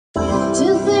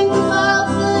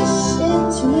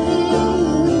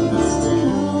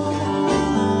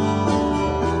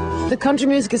country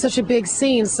music is such a big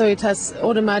scene, so it has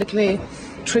automatically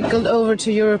trickled over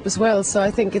to Europe as well. So I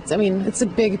think it's a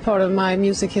big part of my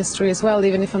music history as well,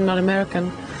 even if I'm not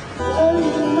American.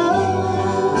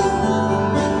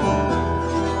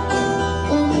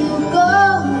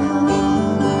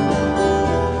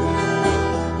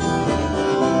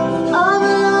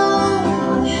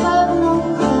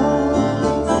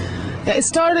 It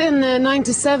started in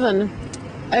 '97.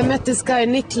 I met this guy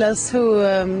Niklas, who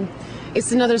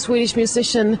is another Swedish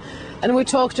musician, and we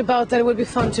talked about that it would be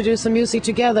fun to do some music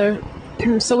together.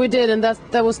 So we did, and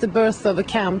that was the birth of a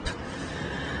camp.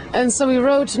 And so we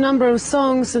wrote a number of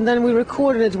songs, and then we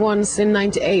recorded it once in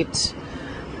 '98.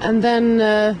 And then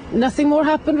nothing more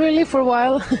happened really for a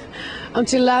while,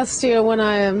 until last year when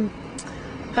I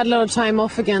had a lot of time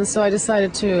off again. So I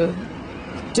decided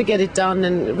to get it done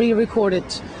and re-record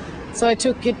it. So I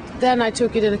took it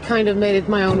and kind of made it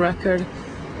my own record.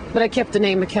 But I kept the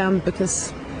name Camp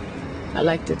because I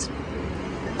liked it.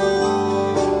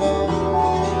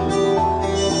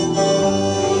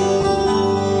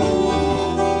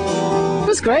 It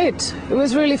was great. It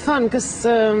was really fun because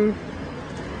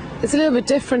it's a little bit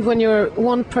different when you're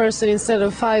one person instead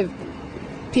of 5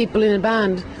 people in a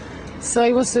band. So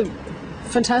it was a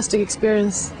fantastic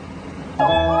experience.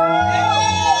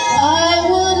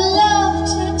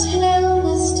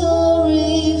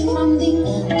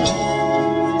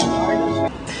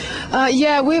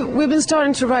 Yeah, we've been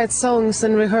starting to write songs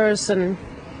and rehearse and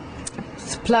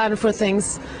plan for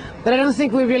things, but I don't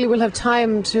think we really will have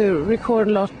time to record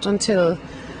a lot until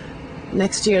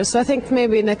next year. So I think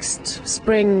maybe next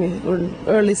spring or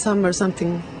early summer or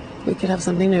something we could have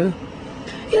something new.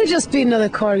 It'll just be another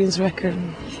Cardigans record.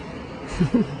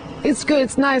 It's good,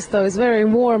 it's nice though, it's very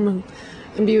warm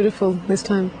and beautiful this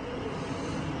time.